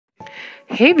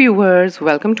Hey viewers,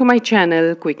 welcome to my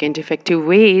channel Quick and Effective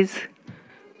Ways.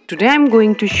 Today I'm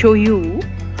going to show you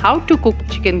how to cook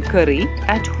chicken curry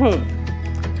at home.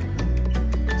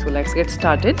 So let's get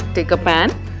started. Take a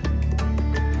pan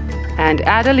and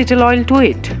add a little oil to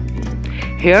it.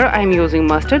 Here I'm using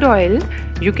mustard oil.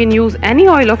 You can use any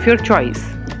oil of your choice.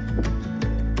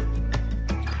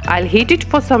 I'll heat it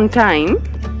for some time.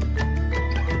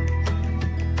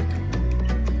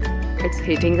 It's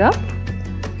heating up.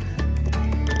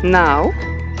 Now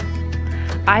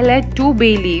I'll add 2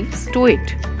 bay leaves to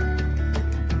it.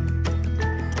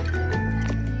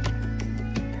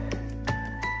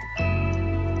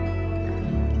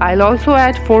 I'll also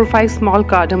add 4 or 5 small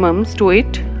cardamoms to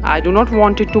it. I do not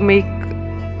want it to make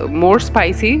more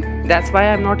spicy. That's why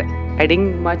I'm not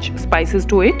adding much spices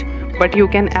to it, but you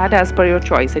can add as per your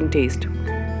choice and taste.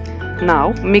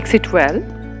 Now mix it well.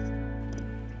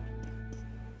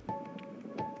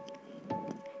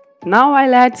 Now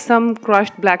I'll add some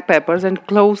crushed black peppers and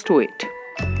cloves to it.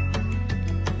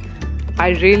 I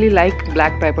really like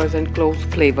black peppers and cloves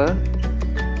flavor.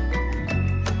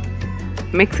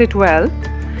 Mix it well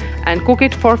and cook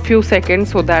it for a few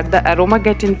seconds so that the aroma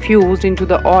get infused into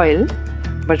the oil.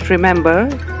 But remember,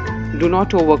 do not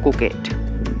overcook it.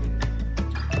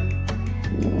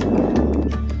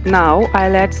 Now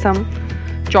I'll add some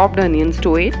chopped onions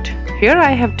to it. Here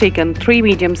I have taken 3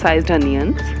 medium-sized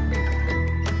onions.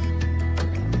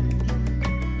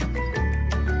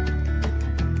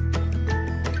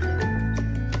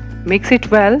 Mix it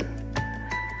well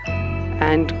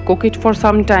and cook it for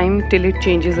some time till it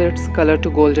changes its color to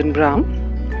golden brown.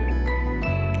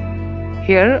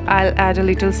 Here I'll add a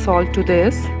little salt to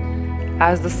this,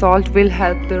 as the salt will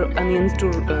help the onions to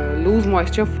lose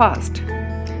moisture fast.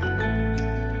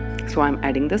 So I'm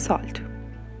adding the salt.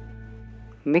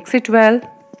 Mix it well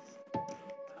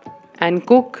and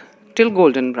cook till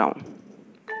golden brown.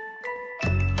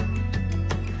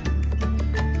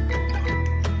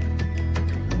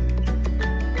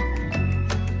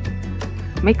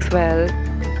 Mix well.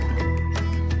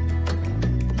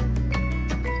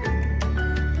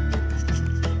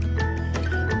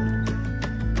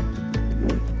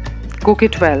 Cook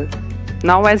it well.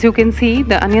 Now as you can see,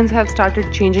 the onions have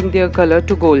started changing their color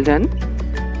to golden.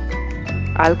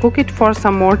 I'll cook it for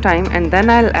some more time and then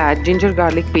I'll add ginger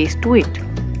garlic paste to it.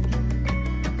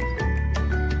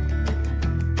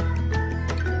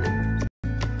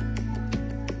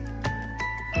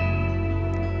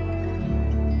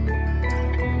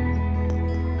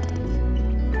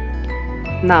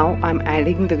 Now I'm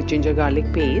adding the ginger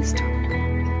garlic paste.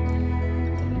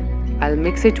 I'll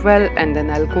mix it well and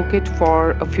then I'll cook it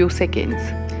for a few seconds.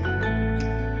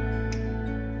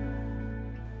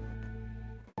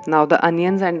 Now the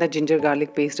onions and the ginger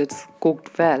garlic paste is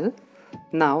cooked well.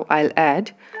 Now I'll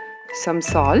add some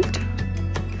salt,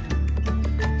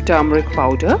 turmeric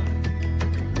powder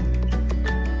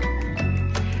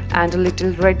and a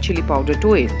little red chili powder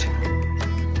to it.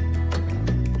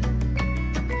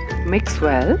 Mix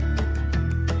well.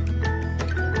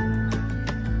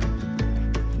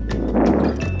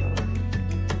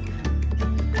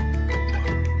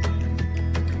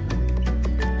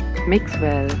 Mix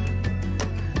well.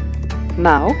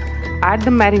 Now add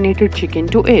the marinated chicken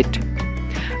to it.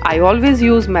 I always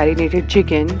use marinated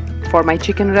chicken for my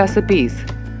chicken recipes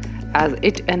as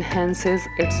it enhances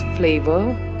its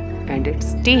flavor and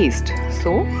its taste.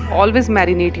 So always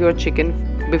marinate your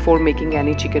chicken before making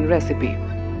any chicken recipe.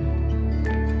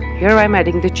 Here I am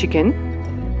adding the chicken.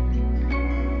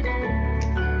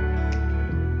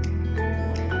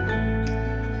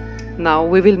 Now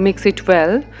we will mix it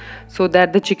well so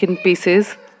that the chicken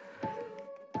pieces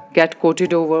get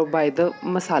coated over by the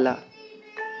masala.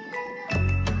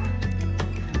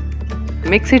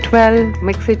 Mix it well,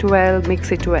 mix it well,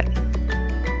 mix it well.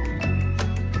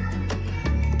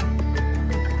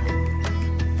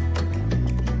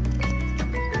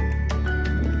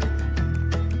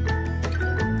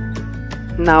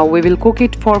 Now we will cook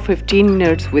it for 15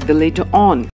 minutes with the lid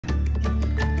on.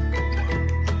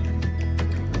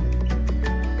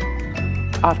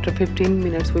 After 15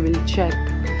 minutes we will check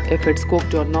if it's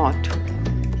cooked or not.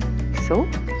 So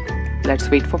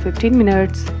let's wait for 15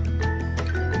 minutes.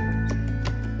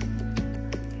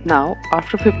 Now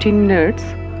after 15 minutes,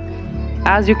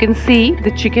 as you can see,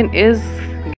 the chicken is,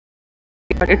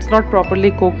 but it's not properly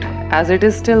cooked as it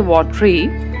is still watery.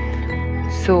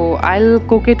 So I'll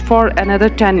cook it for another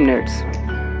 10 minutes.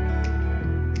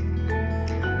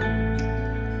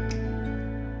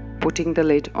 Putting the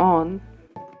lid on.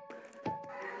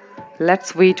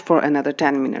 Let's wait for another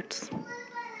 10 minutes.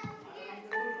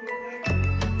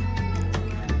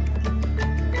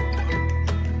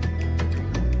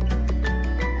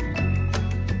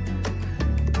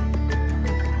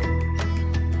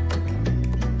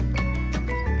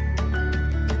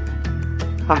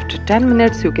 After 10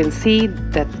 minutes you can see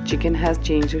that the chicken has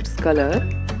changed its color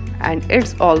and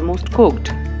it's almost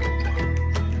cooked.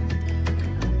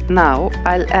 Now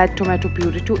I'll add tomato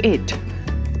puree to it.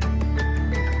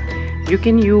 You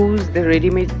can use the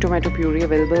ready-made tomato puree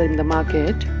available in the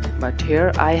market, but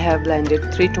here I have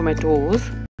blended 3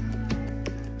 tomatoes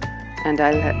and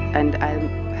I'll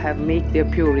have made their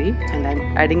puree, and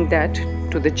I'm adding that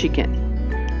to the chicken.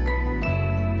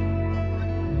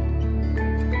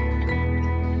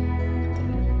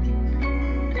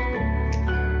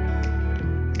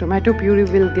 Tomato puree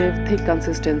will give thick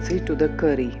consistency to the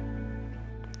curry,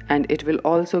 and it will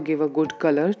also give a good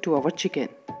color to our chicken.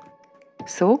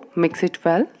 So mix it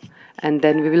well, and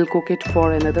then we will cook it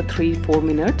for another 3-4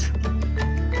 minutes.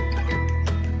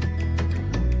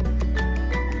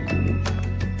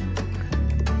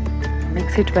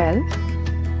 Mix it well.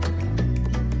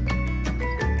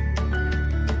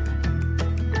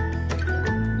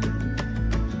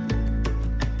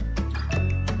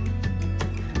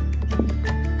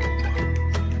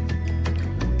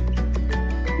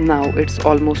 Now it's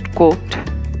almost cooked.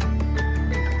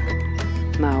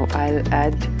 Now I'll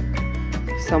add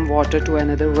some water to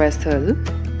another vessel,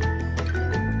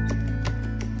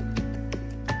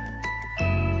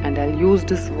 and I'll use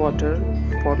this water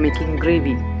for making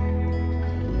gravy.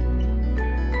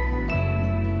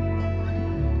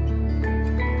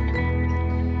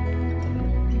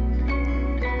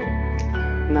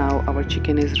 Now our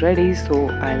chicken is ready, so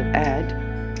I'll add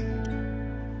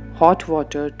hot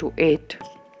water to it.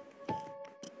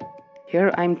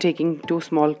 Here I'm taking 2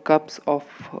 small cups of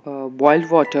boiled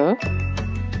water.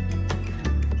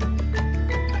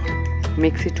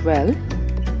 Mix it well.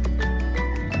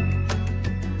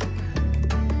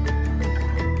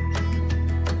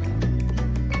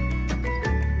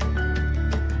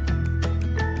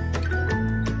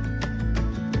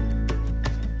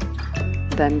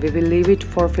 Then we will leave it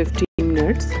for 15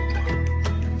 minutes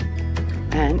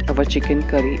and our chicken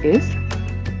curry is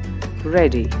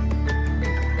ready.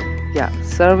 Yeah,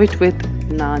 serve it with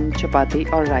naan,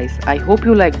 chapati or rice. I hope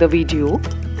you like the video.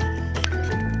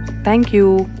 Thank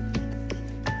you.